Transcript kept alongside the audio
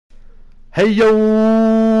Hey yo,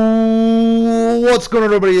 what's going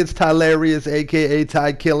on everybody? It's Tylarious, aka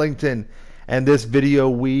Ty Killington, and this video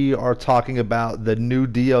we are talking about the new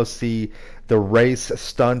DLC, the Race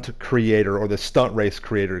Stunt Creator, or the Stunt Race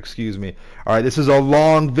Creator, excuse me. Alright, this is a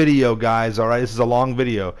long video, guys, alright? This is a long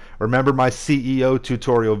video. Remember my CEO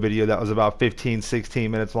tutorial video that was about 15,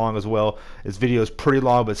 16 minutes long as well. This video is pretty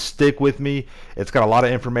long, but stick with me. It's got a lot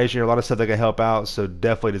of information here, a lot of stuff that can help out, so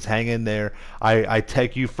definitely just hang in there. I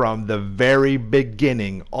take you from the very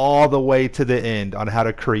beginning all the way to the end on how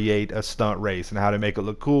to create a stunt race and how to make it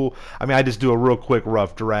look cool. I mean, I just do a real quick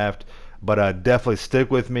rough draft, but definitely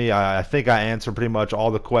stick with me. I think I answer pretty much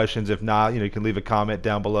all the questions. If not, you can leave a comment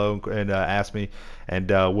down below and ask me, and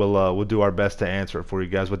we'll do our best to answer it for you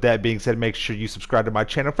guys. With that being said, make sure you subscribe to my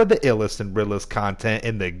channel for the illest and realest content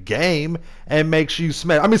in the game, and make sure you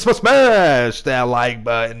smash that like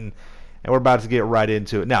button. And we're about to get right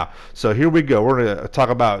into it now. So here we go. We're going to talk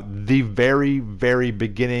about the very, very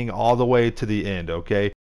beginning all the way to the end.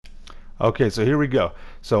 Okay, so here we go.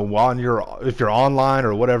 So if you're online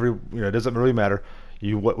or whatever, it doesn't really matter.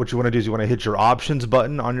 What you want to do is you want to hit your options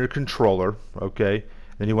button on your controller. Okay,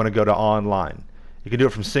 then you want to go to online. You can do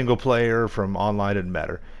it from single player, from online, doesn't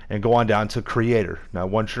matter, and go on down to creator. Now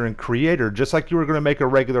once you're in creator, just like you were going to make a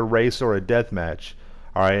regular race or a death match,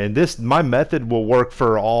 all right, and my method will work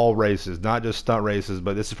for all races, not just stunt races,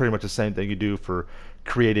 but this is pretty much the same thing you do for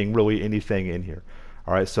creating really anything in here.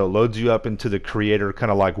 All right, so it loads you up into the creator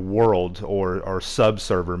kind of like world or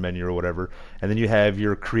sub-server menu or whatever, and then you have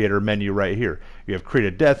your creator menu right here. You have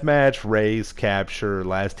create a deathmatch, race, capture,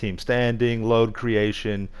 last team standing, load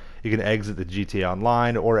creation. You can exit the GTA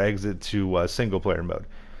Online or exit to single player mode.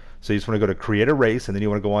 So you just want to go to create a race, and then you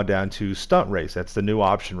want to go on down to stunt race. That's the new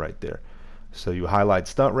option right there. So you highlight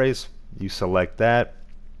stunt race, you select that,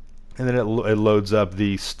 and then it loads up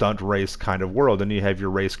the stunt race kind of world. And you have your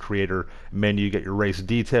race creator menu, you get your race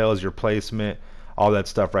details, your placement, all that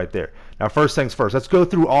stuff right there. Now first things first, let's go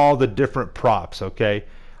through all the different props, okay?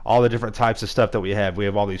 All the different types of stuff that we have. We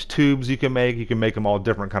have all these tubes you can make them all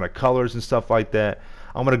different kind of colors and stuff like that.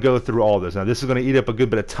 I'm going to go through all this. Now this is going to eat up a good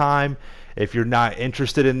bit of time. If you're not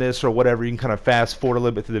interested in this or whatever, you can kind of fast forward a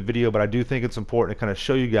little bit through the video, but I do think it's important to kind of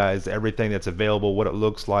show you guys everything that's available, what it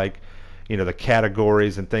looks like, the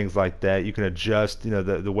categories and things like that. You can adjust,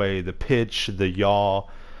 the way the pitch, the yaw,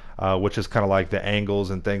 which is kind of like the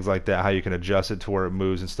angles and things like that, how you can adjust it to where it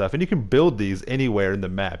moves and stuff. And you can build these anywhere in the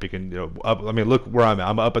map. You can, I mean, look where I'm at.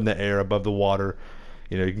 I'm up in the air above the water.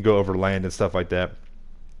 You can go over land and stuff like that.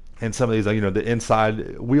 And some of these, the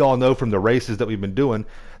inside, we all know from the races that we've been doing,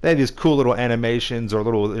 they have these cool little animations or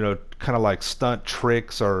little, kind of like stunt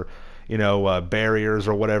tricks or, barriers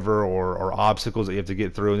or whatever, or obstacles that you have to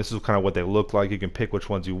get through. And this is kind of what they look like. You can pick which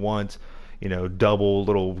ones you want, double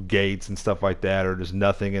little gates and stuff like that, or just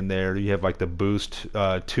nothing in there. You have like the boost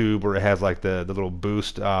tube where it has like the little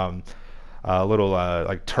boost little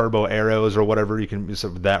like turbo arrows or whatever. You can use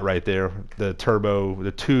that right there,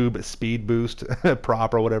 the tube speed boost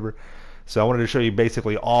prop or whatever. So I wanted to show you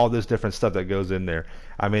basically all this different stuff that goes in there.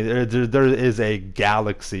 I mean, there is a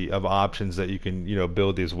galaxy of options that you can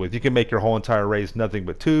build these with. You can make your whole entire race nothing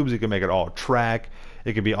but tubes. You can make it all track.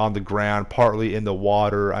 It can be on the ground, partly in the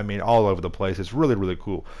water. I mean, all over the place. It's really, really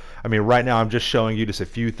cool. I mean, right now I'm just showing you just a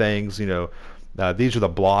few things. These are the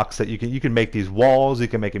blocks that you can make these walls. You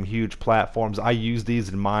can make them huge platforms. I use these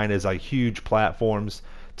in mine as like huge platforms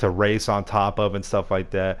to race on top of and stuff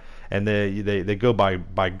like that. And they go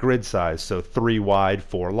by grid size, so 3 wide,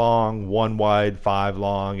 4 long, 1 wide, 5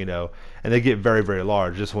 long, and they get very, very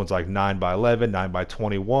large. This one's like 9 by 11, 9 by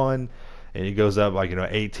 21, and it goes up like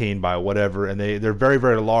 18 by whatever. And they're very,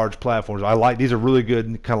 very large platforms. I like these. Are really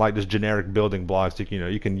good, kind of like just generic building blocks.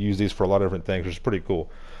 You can use these for a lot of different things, which is pretty cool.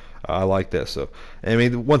 I like this. So, I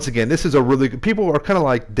mean, once again, this is a really good. People are kind of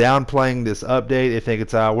like downplaying this update. They think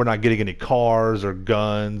it's we're not getting any cars or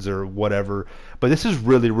guns or whatever. But this is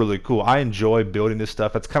really, really cool. I enjoy building this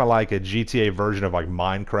stuff. It's kind of like a GTA version of like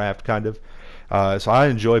Minecraft, kind of. So I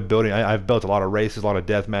enjoy building. I've built a lot of races, a lot of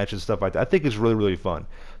death matches, stuff like that. I think it's really, really fun.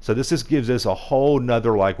 So this just gives us a whole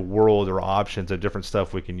nother like world or options of different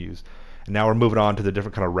stuff we can use. And now we're moving on to the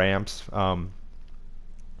different kind of ramps.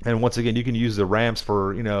 And once again, you can use the ramps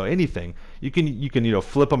for anything. You can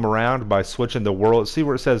flip them around by switching the world. See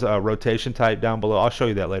where it says rotation type down below. I'll show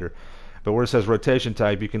you that later. But where it says rotation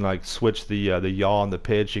type, you can like switch the yaw and the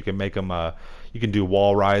pitch. You can make them. You can do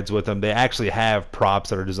wall rides with them. They actually have props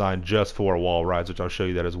that are designed just for wall rides, which I'll show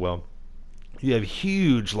you that as well. You have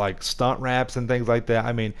huge like stunt ramps and things like that.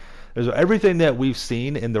 I mean, there's everything that we've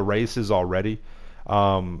seen in the races already.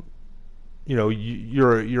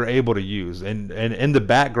 you're able to use. And in the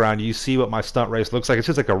background you see what my stunt race looks like. It's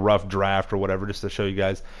just like a rough draft or whatever, just to show you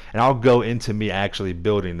guys. And I'll go into me actually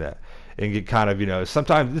building that and get kind of,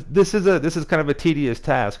 sometimes this is kind of a tedious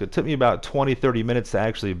task. It took me about 20-30 minutes to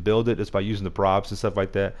actually build it, just by using the props and stuff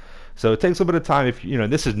like that. So it takes a bit of time. If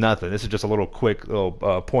this is nothing, this is just a little quick little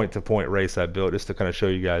point to point race I built, just to kind of show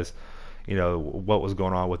you guys what was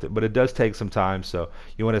going on with it. But it does take some time, so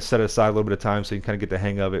you want to set aside a little bit of time so you can kind of get the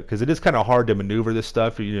hang of it, because it is kind of hard to maneuver this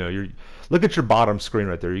stuff. You're look at your bottom screen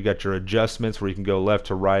right there. You got your adjustments where you can go left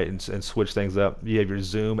to right and switch things up. You have your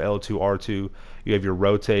zoom, L2, R2. You have your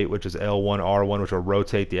rotate, which is L1, R1, which will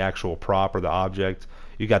rotate the actual prop or the object.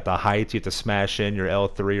 You got the height. You have to smash in your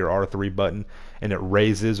L3 or R3 button, and it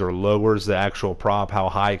raises or lowers the actual prop, how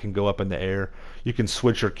high it can go up in the air. You can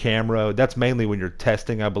switch your camera. That's mainly when you're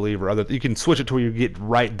testing, I believe, or other. You can switch it to where you get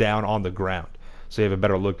right down on the ground, so you have a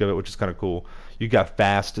better look of it, which is kind of cool. You got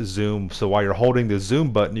fast zoom, so while you're holding the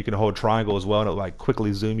zoom button, you can hold triangle as well, and it'll like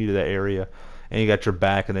quickly zoom you to that area. And you got your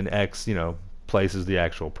back, and then X, places the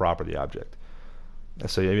actual prop or the object.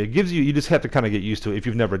 So yeah, it gives you just have to kind of get used to it if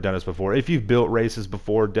you've never done this before. If you've built races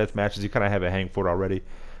before, death matches, you kind of have a hang for it already.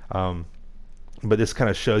 But this kind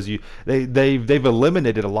of shows you they've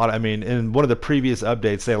eliminated a lot. I mean, in one of the previous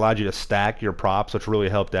updates, they allowed you to stack your props, which really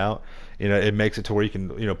helped out. It makes it to where you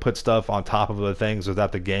can put stuff on top of other things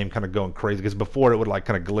without the game kind of going crazy. Because before it would like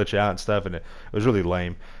kind of glitch out and stuff, and it was really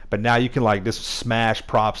lame. But now you can like just smash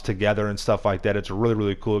props together and stuff like that. It's really,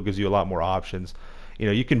 really cool. It gives you a lot more options.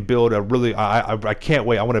 You can build a really. I can't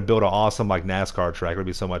wait. I want to build an awesome like NASCAR track. It'll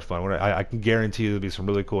be so much fun. I can guarantee you there'll be some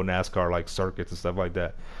really cool NASCAR like circuits and stuff like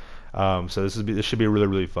that. So this should be really,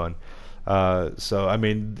 really fun. So I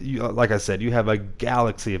mean, like I said, you have a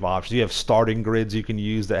galaxy of options. You have starting grids you can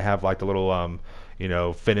use that have like the little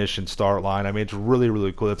finish and start line. I mean, it's really,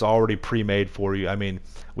 really cool. It's already pre-made for you. I mean,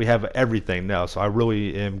 we have everything now, so I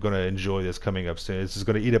really am going to enjoy this coming up soon. This is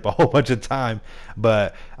going to eat up a whole bunch of time,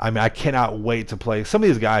 but I mean, I cannot wait to play. Some of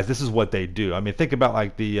these guys, this is what they do. I mean, think about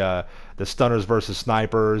like the stunners versus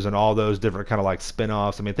snipers and all those different kind of like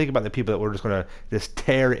spin-offs. I mean, think about the people that we're just going to just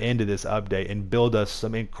tear into this update and build us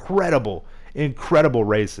some incredible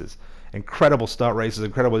races, incredible stunt races,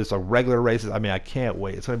 incredible just like regular races. I mean, I can't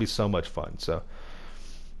wait. It's going to be so much fun. So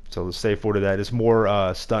let's say forward to that. It's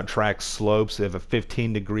more stunt track slopes. They have a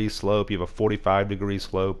 15-degree slope. You have a 45-degree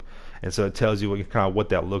slope, and so it tells you kind of what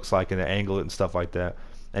that looks like and the angle and stuff like that.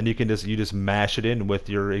 And you just mash it in with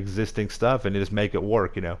your existing stuff and just make it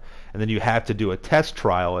work, And then you have to do a test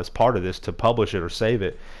trial as part of this to publish it or save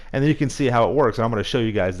it, and then you can see how it works. And I'm going to show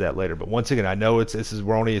you guys that later. But once again, I know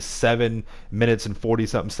we're only 7 minutes and 40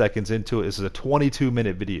 something seconds into it. This is a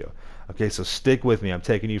 22-minute video. Okay, so stick with me. I'm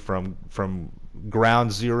taking you from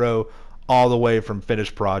ground zero all the way from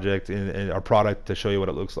finished project and our product to show you what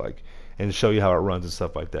it looks like and show you how it runs and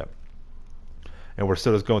stuff like that. And we're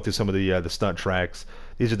still just going through some of the stunt tracks.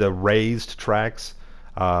 These are the raised tracks.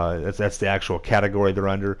 That's the actual category they're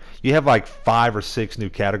under. You have like 5 or 6 new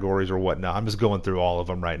categories or whatnot. I'm just going through all of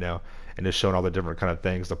them right now and just showing all the different kind of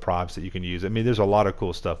things, the props that you can use. I mean, there's a lot of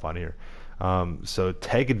cool stuff on here. So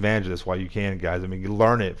take advantage of this while you can, guys. I mean, you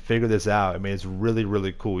learn it, figure this out. I mean, it's really,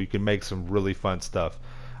 really cool. You can make some really fun stuff.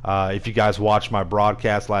 If you guys watched my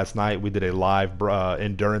broadcast last night, we did a live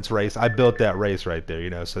endurance race. I built that race right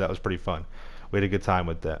there, so that was pretty fun. We had a good time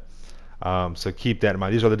with that. So keep that in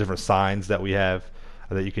mind. These are the different signs that we have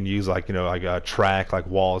that you can use, like like a track, like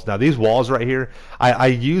walls. Now these walls right here, I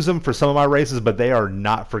use them for some of my races, but they are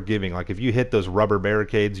not forgiving. Like if you hit those rubber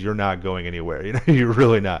barricades, you're not going anywhere. You're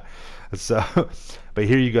really not. So, but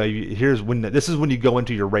here you go. This is when you go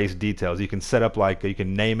into your race details. You can set up you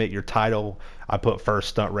can name it, your title. I put first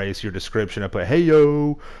stunt race. Your description, I put hey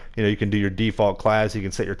yo. You can do your default class. You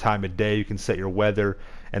can set your time of day. You can set your weather,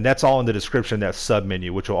 and that's all in the description. That sub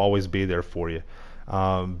menu, which will always be there for you.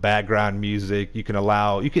 Background music. You can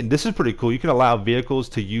allow. This is pretty cool. You can allow vehicles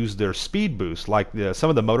to use their speed boost. Like some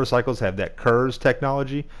of the motorcycles have that KERS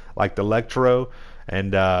technology, like the Electro.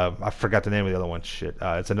 And I forgot the name of the other one. Shit,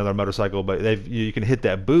 it's another motorcycle, but you can hit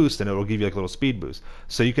that boost and it will give you like a little speed boost.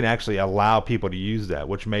 So you can actually allow people to use that,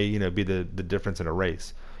 which may be the difference in a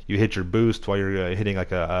race. You hit your boost while you're hitting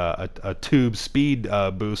like a tube speed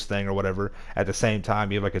boost thing or whatever. At the same time,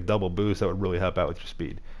 you have like a double boost that would really help out with your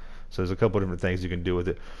speed. So there's a couple of different things you can do with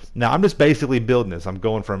it. Now I'm just basically building this. I'm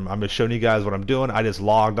just showing you guys what I'm doing. I just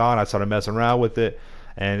logged on. I started messing around with it,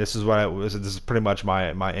 and this is this is pretty much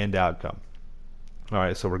my end outcome. All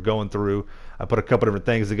right, so we're going through. I put a couple different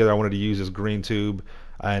things together. I wanted to use this green tube,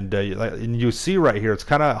 and you see right here, it's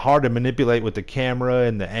kind of hard to manipulate with the camera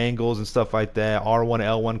and the angles and stuff like that. R1,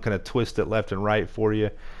 L1 kind of twist it left and right for you,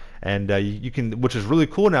 And you can, which is really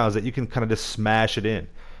cool now, is that you can kind of just smash it in.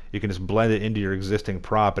 You can just blend it into your existing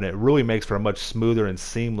prop, and it really makes for a much smoother and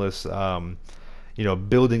seamless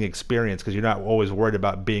building experience, because you're not always worried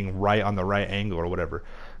about being right on the right angle or whatever.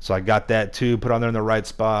 So I got that too, put on there in the right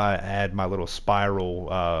spot. Add my little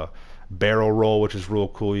spiral barrel roll, which is real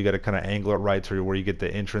cool. You got to kind of angle it right to where you get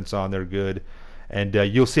the entrance on there good. And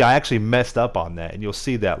you'll see I actually messed up on that, and you'll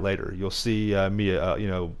see that later. You'll see me,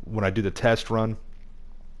 when I do the test run,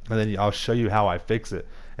 and then I'll show you how I fix it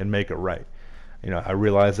and make it right. I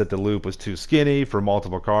realized that the loop was too skinny for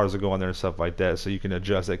multiple cars to go on there and stuff like that. So you can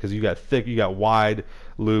adjust it, because you got wide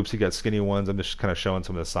loops, you got skinny ones. I'm just kind of showing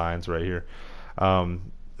some of the signs right here.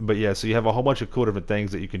 But yeah, so you have a whole bunch of cool different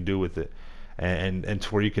things that you can do with it, and to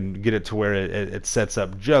where you can get it to where it sets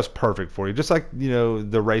up just perfect for you. Just like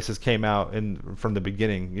the races came out from the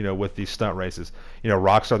beginning, with these stunt races.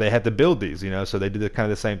 Rockstar, they had to build these, so they did kind of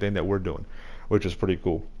the same thing that we're doing, which is pretty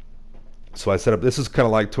cool. So I set up, this is kind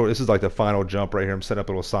of like, this is like the final jump right here. I'm setting up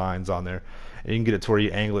little signs on there, and you can get it to where you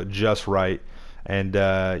angle it just right, and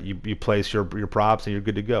you place your props, and you're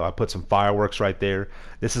good to go. I put some fireworks right there.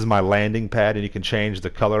 This is my landing pad, and you can change the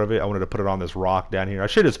color of it. I wanted to put it on this rock down here. I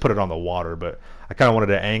should have just put it on the water, but I kind of wanted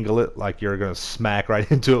to angle it like you're going to smack right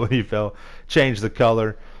into it when you fell. Change the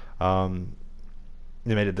color.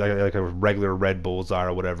 They made it like a regular red bullseye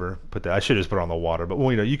or whatever. I should have just put it on the water. But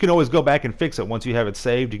you can always go back and fix it. Once you have it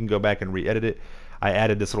saved, you can go back and re-edit it. I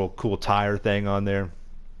added this little cool tire thing on there.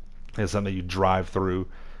 It's something you drive through.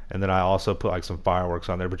 And then I also put like some fireworks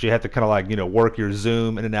on there. But you have to kind of like work your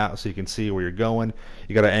zoom in and out so you can see where you're going.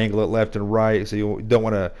 You got to angle it left and right, so you don't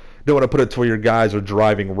want to put it to where your guys are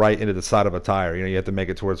driving right into the side of a tire. You have to make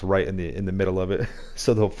it to where it's right in the middle of it,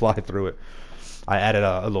 so they'll fly through it. I added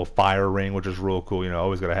a little fire ring, which is real cool.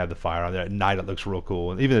 Always got to have the fire on there. At night it looks real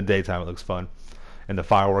cool, and even in the daytime it looks fun. And the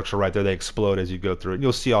fireworks are right there. They explode as you go through it. And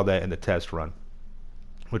you'll see all that in the test run,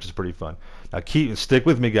 which is pretty fun. Now stick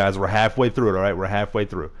with me, guys. We're halfway through it, all right? We're halfway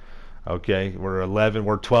through. Okay,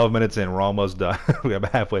 we're 12 minutes in. We're almost done. We're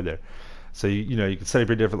halfway there. So you can set up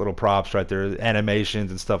your different little props right there, animations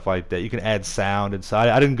and stuff like that. You can add sound and so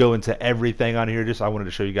I didn't go into everything on here. Just I wanted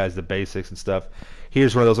to show you guys the basics and stuff.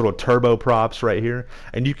 Here's one of those little turbo props right here,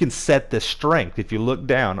 and you can set the strength. If you look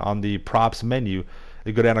down on the props menu,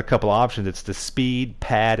 you go down a couple options. It's the speed,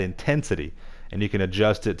 pad, intensity, and you can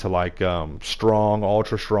adjust it to like strong,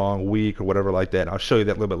 ultra strong, weak, or whatever like that. And I'll show you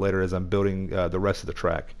that a little bit later as I'm building the rest of the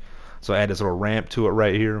track. So I add this little ramp to it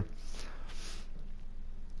right here,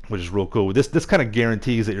 which is real cool. This kind of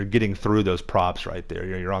guarantees that you're getting through those props right there.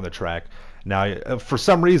 You're on the track. Now, for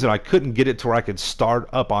some reason, I couldn't get it to where I could start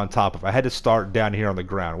up on top of it. I had to start down here on the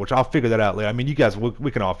ground, which I'll figure that out later. I mean, you guys, we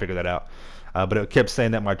can all figure that out. But it kept saying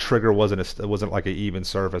that my trigger wasn't like an even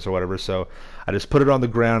surface or whatever. So I just put it on the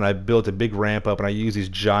ground. I built a big ramp up, and I use these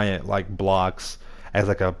giant like blocks as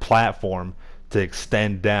like a platform to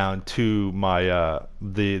extend down to my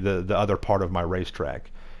the other part of my racetrack.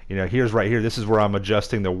 Here's right here. This is where I'm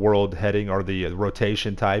adjusting the world heading or the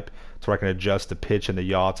rotation type, so I can adjust the pitch and the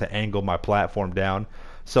yaw to angle my platform down,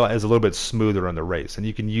 so it's a little bit smoother on the race. And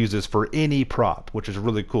you can use this for any prop, which is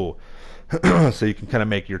really cool. So you can kind of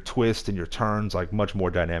make your twist and your turns like much more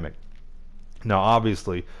dynamic. Now,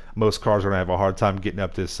 obviously, most cars are gonna have a hard time getting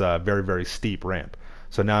up this very, very steep ramp.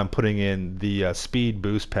 So now I'm putting in the speed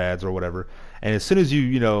boost pads or whatever, and as soon as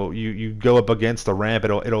you go up against the ramp,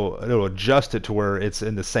 it'll adjust it to where it's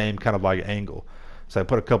in the same kind of like angle. So I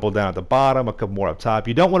put a couple down at the bottom, a couple more up top.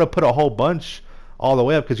 You don't want to put a whole bunch all the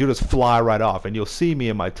way up, because you'll just fly right off. And you'll see me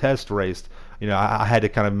in my test race, I had to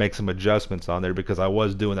kind of make some adjustments on there, because I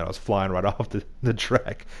was doing that. I was flying right off the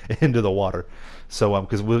track into the water. So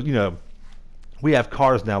because we have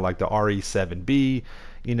cars now like the RE7B.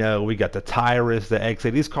 We got the Tylarious, the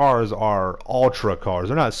X8. These cars are ultra cars.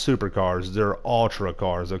 They're not super cars. They're ultra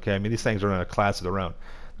cars. Okay, I mean, these things are in a class of their own.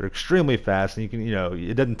 They're extremely fast, and you can,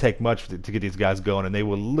 it doesn't take much to get these guys going, and they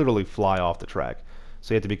will literally fly off the track.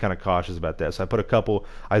 So you have to be kind of cautious about that. So I put a couple.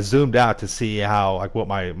 I zoomed out to see how what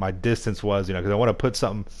my distance was, because I want to put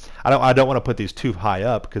something. I don't want to put these too high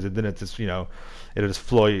up, because then it's just it'll just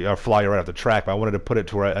fly you right off the track. But I wanted to put it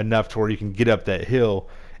to where enough to where you can get up that hill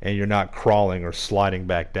and you're not crawling or sliding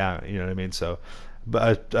back down. You know what I mean? So,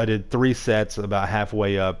 but I did 3 sets, about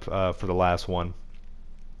halfway up for the last one.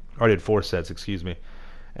 Or I did 4 sets, excuse me.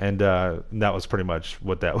 And that was pretty much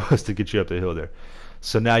what that was to get you up the hill there.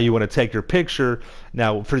 So now you want to take your picture.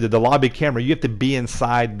 Now for the lobby camera, you have to be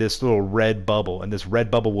inside this little red bubble, and this red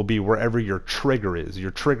bubble will be wherever your trigger is. Your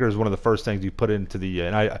trigger is one of the first things you put into the,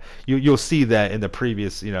 and you'll see that in the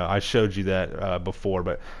previous, I showed you that before,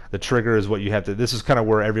 but the trigger is what you have to, this is kind of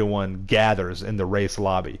where everyone gathers in the race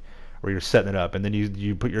lobby. where you're setting it up, and then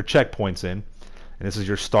you put your checkpoints in, and this is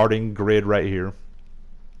your starting grid right here.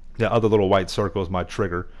 The other little white circle is my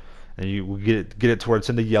trigger, and you get it to where it's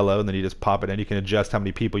in the yellow, and then you just pop it in. You can adjust how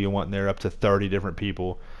many people you want in there, up to 30 different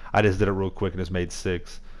people. I just did it real quick and just made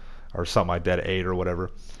 6 or something like that, 8 or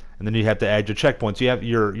whatever. And then you have to add your checkpoints. You have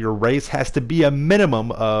your race has to be a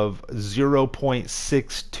minimum of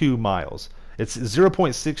 0.62 miles. It's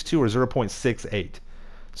 0.62 or 0.68.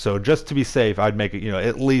 So just to be safe, I'd make it,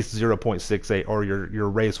 at least 0.68, or your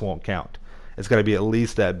race won't count. It's got to be at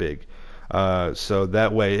least that big. So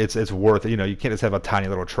that way it's worth it. You can't just have a tiny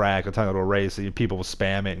little track, a tiny little race, and people will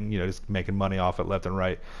spam it and just making money off it left and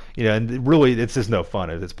right. And really it's just no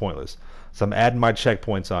fun. It's pointless. So I'm adding my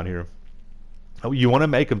checkpoints on here. You want to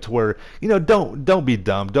make them to where don't be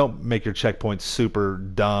dumb. Don't make your checkpoints super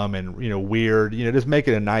dumb and weird. Just make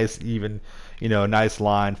it a nice even a nice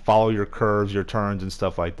line. Follow your curves, your turns, and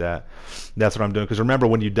stuff like that. That's what I'm doing. Because remember,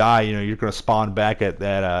 when you die, you're going to spawn back at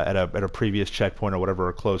a previous checkpoint or whatever,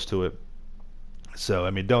 or close to it. So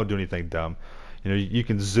don't do anything dumb. You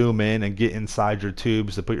can zoom in and get inside your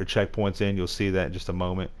tubes to put your checkpoints in. You'll see that in just a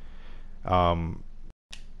moment.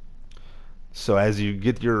 So as you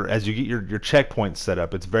get your checkpoints set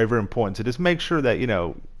up, it's very, very important to just make sure that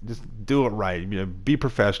just do it right. Be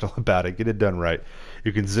professional about it. Get it done right.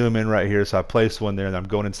 You can zoom in right here. So I placed one there, and I'm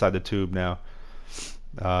going inside the tube now.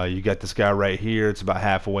 You got this guy right here. It's about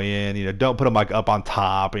halfway in. Don't put him like up on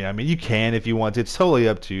top. You can if you want to. It's totally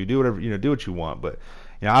up to you. Do whatever do what you want. But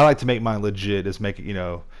I like to make mine legit. Just make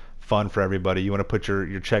it fun for everybody. You want to put your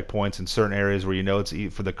checkpoints in certain areas where it's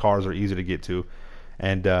for the cars are easy to get to,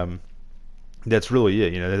 and that's really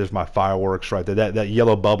it. There's my fireworks right there. That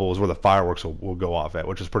yellow bubble is where the fireworks will go off at,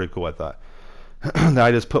 which is pretty cool, I thought. Then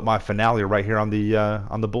I just put my finale right here on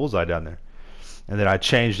the bullseye down there, and then I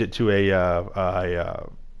changed it to a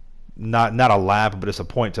not a lap, but it's a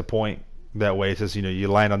point to point. That way, it says you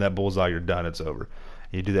land on that bullseye, you're done, it's over.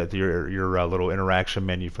 You do that through your little interaction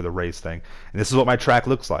menu for the race thing, and this is what my track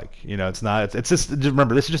looks like. It's just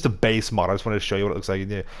remember, this is just a base model. I just wanted to show you what it looks like.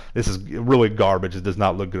 This is really garbage. It does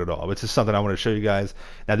not look good at all. It's just something I want to show you guys.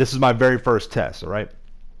 Now this is my very first test. All right,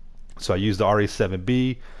 so I used the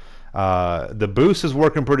RE7B. The boost is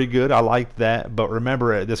working pretty good. I like that, but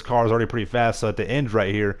remember, this car is already pretty fast. So at the end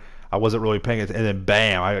right here, I wasn't really paying attention, and then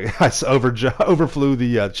bam, I overflew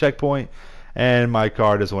the checkpoint, and my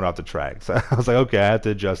car just went off the track. So I was like, okay, I have to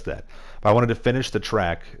adjust that. But I wanted to finish the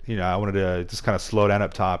track. I wanted to just kind of slow down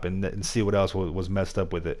up top and see what else was messed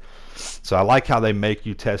up with it. So I like how they make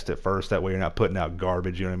you test it first. That way you're not putting out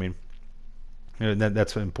garbage. You know what I mean? And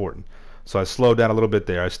that's important. So I slowed down a little bit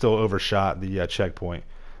there. I still overshot the checkpoint,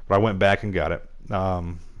 but I went back and got it.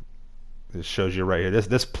 This shows you right here.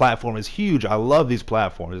 This platform is huge. I love these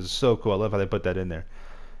platforms. It's so cool. I love how they put that in there.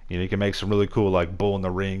 You can make some really cool like bull in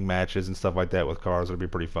the ring matches and stuff like that with cars. It'll be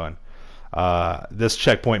pretty fun. This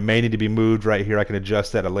checkpoint may need to be moved right here. I can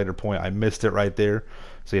adjust that at a later point. I missed it right there,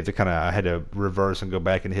 so you have to I had to reverse and go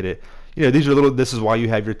back and hit it. This is why you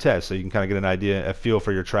have your test, so you can kind of get an idea, a feel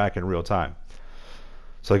for your track in real time.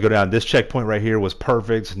 So I go down. This checkpoint right here was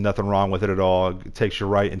perfect. Nothing wrong with it at all. It takes you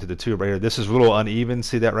right into the tube right here. This is a little uneven.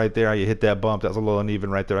 See that right there? How you hit that bump? That's a little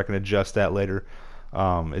uneven right there. I can adjust that later.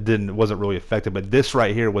 It wasn't really effective, but this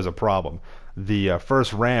right here was a problem. The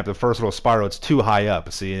first ramp, the first little spiral, it's too high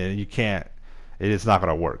up. See, and you can't. It's not going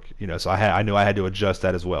to work. So I knew I had to adjust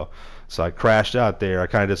that as well. So I crashed out there. I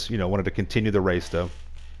kind of just wanted to continue the race though.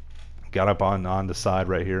 Got up on the side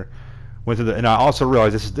right here. Went through and I also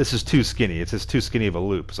realized this is too skinny. It's just too skinny of a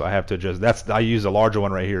loop, so I have to adjust. I use a larger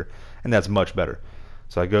one right here, and that's much better.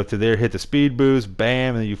 So I go through there, hit the speed boost,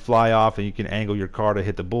 bam, and then you fly off, and you can angle your car to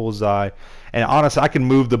hit the bullseye. And honestly, I can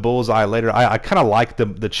move the bullseye later. I kind of like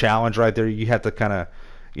the challenge right there. You have to kind of,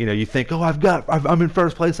 you think, oh, I'm in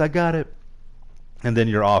first place, I got it, and then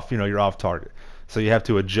you're off. You're off target. So you have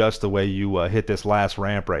to adjust the way you hit this last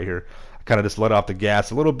ramp right here. I kind of just let off the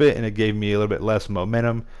gas a little bit, and it gave me a little bit less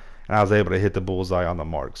momentum, and I was able to hit the bullseye on the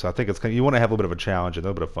mark. So I think you want to have a little bit of a challenge and a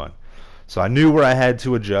little bit of fun. So I knew where I had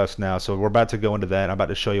to adjust now. So we're about to go into that. I'm about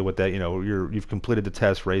to show you what that, you've completed the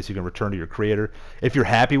test race. You can return to your creator. If you're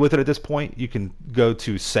happy with it at this point, you can go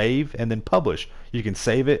to save and then publish. You can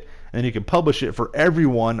save it, and then you can publish it for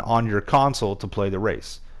everyone on your console to play the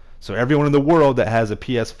race. So everyone in the world that has a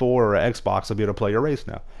PS4 or an Xbox will be able to play your race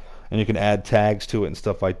now. And you can add tags to it and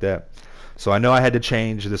stuff like that. So I know I had to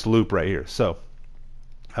change this loop right here. So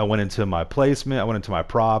I went into my placement, I went into my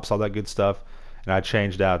props, all that good stuff, and I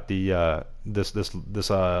changed out the this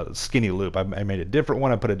skinny loop. I made a different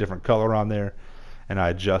one. I put a different color on there, and I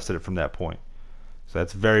adjusted it from that point. So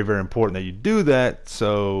that's very, very important that you do that,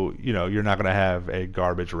 so you're not going to have a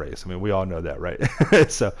garbage race. I mean, we all know that, right?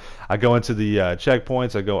 So I go into the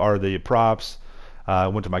checkpoints, or the props. I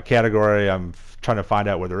went to my category. I'm trying to find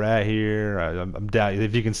out where they're at here. I'm down.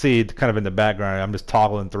 If you can see, kind of in the background, I'm just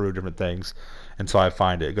toggling through different things until I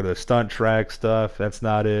find it. Go to the stunt track stuff. That's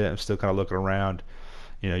not it. I'm still kind of looking around.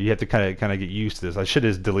 You have to kind of get used to this. I should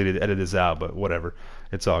have just edit this out, but whatever.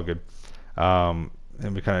 It's all good.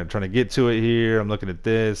 And we're kind of trying to get to it here. I'm looking at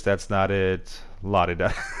this. That's not it.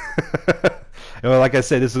 La-di-da. Like I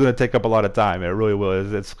said, this is going to take up a lot of time. It really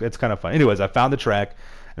will. It's kind of fun. Anyways, I found the track,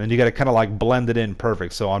 and then you got to kind of like blend it in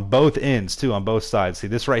perfect. So on both ends too, on both sides. See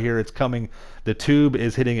this right here? It's coming. The tube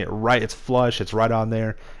is hitting it right. It's flush. It's right on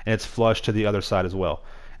there, and it's flush to the other side as well.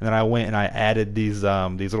 And then I went and I added these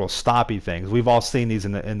little stoppy things. We've all seen these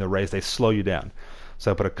in the race. They slow you down. So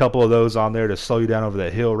I put a couple of those on there to slow you down over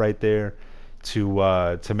that hill right there,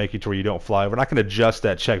 to make it to where you don't fly over. And I can adjust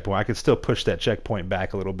that checkpoint. I can still push that checkpoint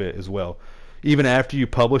back a little bit as well. Even after you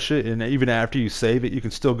publish it and even after you save it, you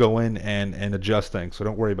can still go in and adjust things. So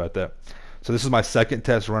don't worry about that. So this is my second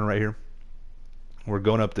test run right here. We're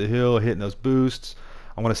going up the hill, hitting those boosts.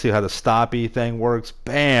 I want to see how the stoppy thing works.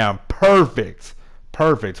 Bam! Perfect.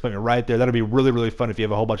 Perfect. Put me right there. That'll be really, really fun if you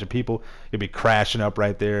have a whole bunch of people. You'll be crashing up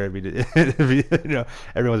right there.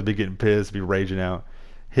 Everyone's be getting pissed, be raging out.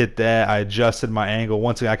 Hit that. I adjusted my angle.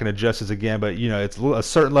 Once again, I can adjust this again, but it's a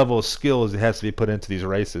certain level of skills that has to be put into these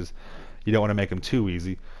races. You don't want to make them too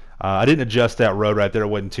easy. I didn't adjust that road right there. It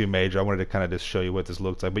wasn't too major. I wanted to kind of just show you what this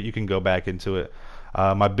looks like, but you can go back into it.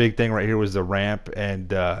 My big thing right here was the ramp, and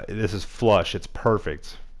this is flush. It's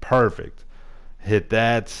perfect. Perfect. Hit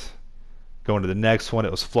that. Going to the next one. It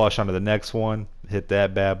was flush onto the next one. Hit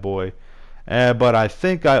that bad boy. But I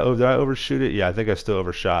think did I overshoot it? Yeah, I think I still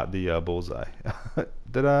overshot the bullseye.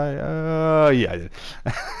 Did I? Yeah, I did.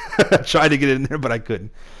 I tried to get it in there, but I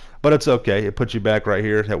couldn't. But it's okay. It puts you back right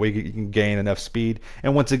here. That way you can gain enough speed.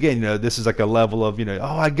 And once again, this is like a level of, oh,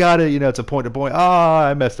 I got it. It's a point to point. Oh,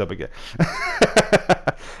 I messed up again.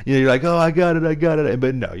 You're like, oh, I got it.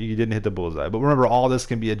 But no, you didn't hit the bullseye. But remember, all this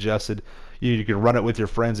can be adjusted. You can run it with your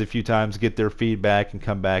friends a few times, get their feedback, and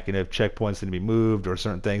come back. And if checkpoints need to be moved or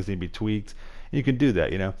certain things need to be tweaked, you can do that.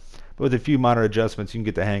 But with a few minor adjustments, you can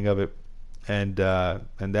get the hang of it. And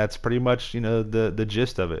that's pretty much the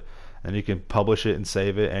gist of it. And you can publish it and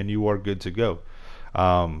save it, and you are good to go.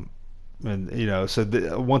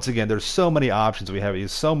 Once again, there's so many options we have.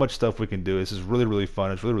 There's so much stuff we can do. This is really, really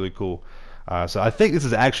fun. It's really, really cool. So I think this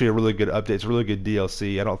is actually a really good update. It's a really good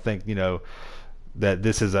DLC. I don't think that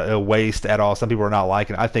this is a waste at all. Some people are not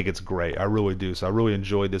liking it. I think it's great. I really do. So I really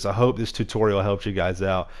enjoyed this. I hope this tutorial helps you guys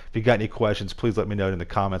out. If you got any questions, please let me know in the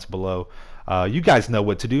comments below. You guys know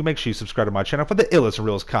what to do. Make sure you subscribe to my channel for the illest and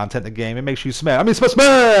realest content in the game, and make sure you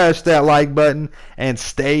smash that like button and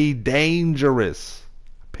stay dangerous.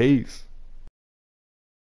 Peace.